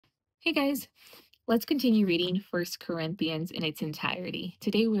Hey guys, let's continue reading First Corinthians in its entirety.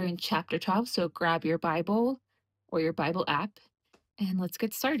 Today we're in chapter 12, so grab your Bible or your Bible app and let's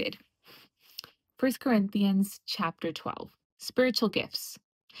get started. First Corinthians chapter 12, Spiritual Gifts.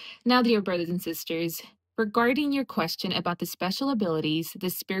 Now, dear brothers and sisters, regarding your question about the special abilities the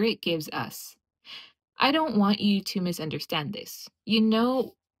Spirit gives us, I don't want you to misunderstand this. You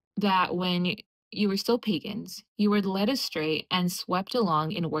know that when you were still pagans, you were led astray and swept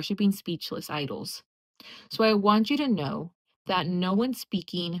along in worshiping speechless idols. So I want you to know that no one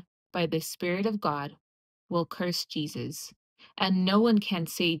speaking by the Spirit of God will curse Jesus, and no one can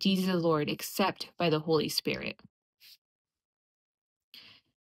say Jesus is Lord except by the Holy Spirit.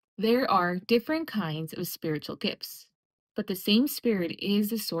 There are different kinds of spiritual gifts, but the same Spirit is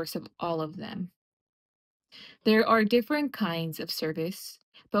the source of all of them. There are different kinds of service,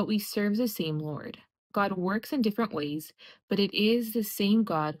 but we serve the same Lord. God works in different ways, but it is the same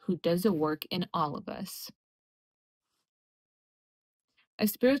God who does the work in all of us. A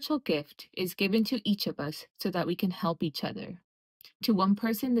spiritual gift is given to each of us so that we can help each other. To one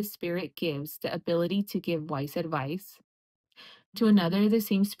person, the Spirit gives the ability to give wise advice. To another, the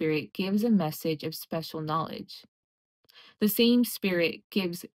same Spirit gives a message of special knowledge. The same Spirit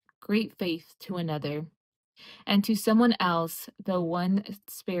gives great faith to another. And to someone else, the one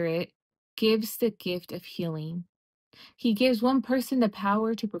Spirit gives the gift of healing. He gives one person the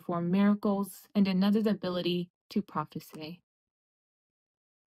power to perform miracles and another the ability to prophesy.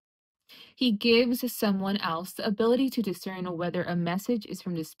 He gives someone else the ability to discern whether a message is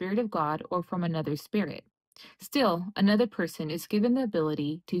from the Spirit of God or from another spirit. Still, another person is given the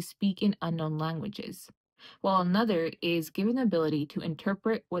ability to speak in unknown languages, while another is given the ability to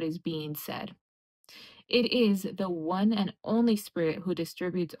interpret what is being said. It is the one and only Spirit who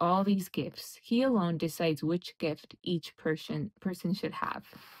distributes all these gifts. He alone decides which gift each person should have.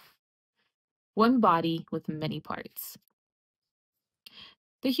 One body with many parts.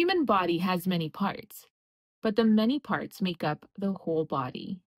 The human body has many parts, but the many parts make up the whole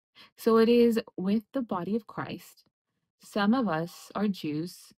body. So it is with the body of Christ. Some of us are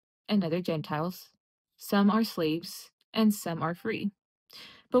Jews and other Gentiles, some are slaves, and some are free.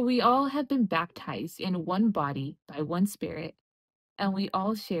 But we all have been baptized in one body by one Spirit, and we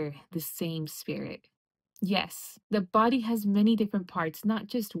all share the same Spirit. Yes, the body has many different parts, not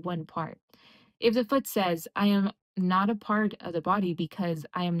just one part. If the foot says, I am not a part of the body because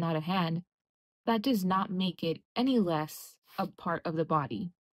I am not a hand, that does not make it any less a part of the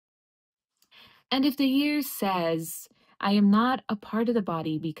body. And if the ear says, I am not a part of the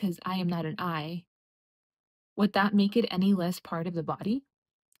body because I am not an eye, would that make it any less part of the body?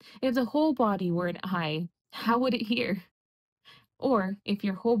 If the whole body were an eye, how would it hear? Or if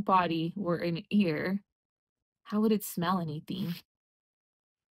your whole body were an ear, how would it smell anything?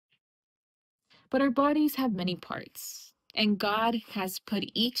 But our bodies have many parts, and God has put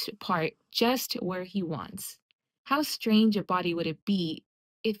each part just where He wants. How strange a body would it be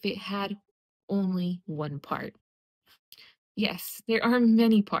if it had only one part? Yes, there are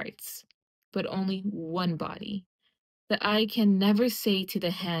many parts, but only one body. The eye can never say to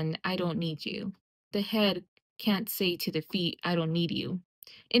the hand, I don't need you. The head can't say to the feet, I don't need you.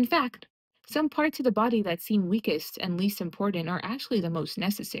 In fact, some parts of the body that seem weakest and least important are actually the most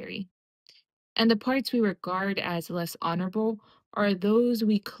necessary. And the parts we regard as less honorable are those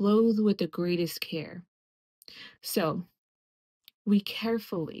we clothe with the greatest care. So, we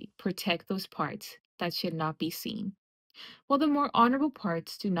carefully protect those parts that should not be seen, while the more honorable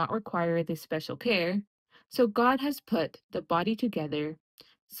parts do not require this special care. So, God has put the body together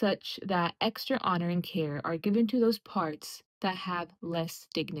such that extra honor and care are given to those parts that have less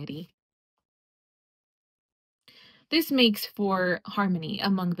dignity. This makes for harmony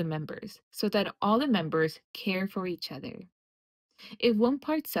among the members, so that all the members care for each other. If one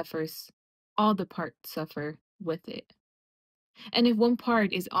part suffers, all the parts suffer with it. And if one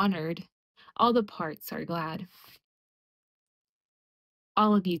part is honored, all the parts are glad.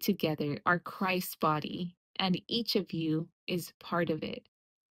 All of you together are Christ's body, and each of you is part of it.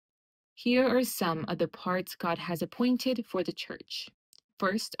 Here are some of the parts God has appointed for the church.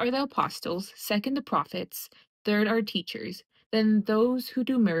 First are the apostles, second the prophets, third are teachers, then those who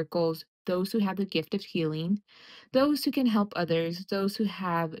do miracles, those who have the gift of healing, those who can help others, those who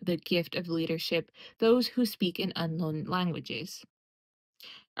have the gift of leadership, those who speak in unknown languages.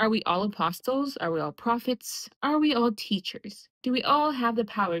 Are we all apostles? Are we all prophets? Are we all teachers? Do we all have the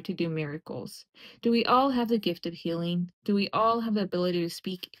power to do miracles? Do we all have the gift of healing? Do we all have the ability to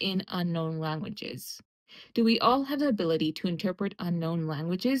speak in unknown languages? Do we all have the ability to interpret unknown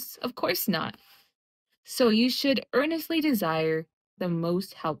languages? Of course not. So you should earnestly desire the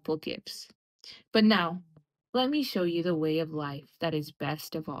most helpful gifts. But now, let me show you the way of life that is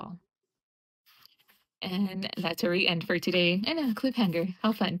best of all. And that's where we end for today. And a cliffhanger.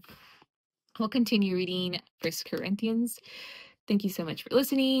 How fun. We'll continue reading First Corinthians. Thank you so much for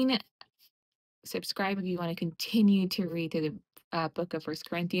listening. Subscribe if you want to continue to read through the book of First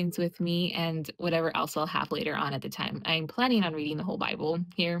Corinthians with me and whatever else I'll have later on at the time. I'm planning on reading the whole Bible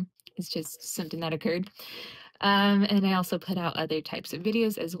here. It's just something that occurred. And I also put out other types of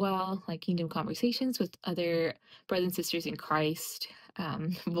videos as well, like Kingdom Conversations with other brothers and sisters in Christ,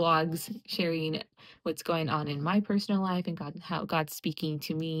 vlogs sharing what's going on in my personal life and how God's speaking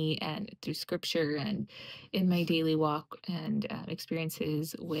to me and through scripture and in my daily walk and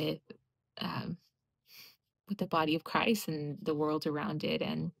experiences with the body of Christ and the world around it.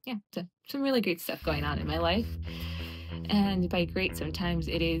 And yeah, so some really great stuff going on in my life. And by great, sometimes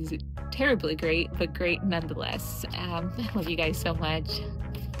it is terribly great, but great nonetheless. I love you guys so much.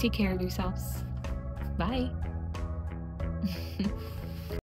 Take care of yourselves. Bye.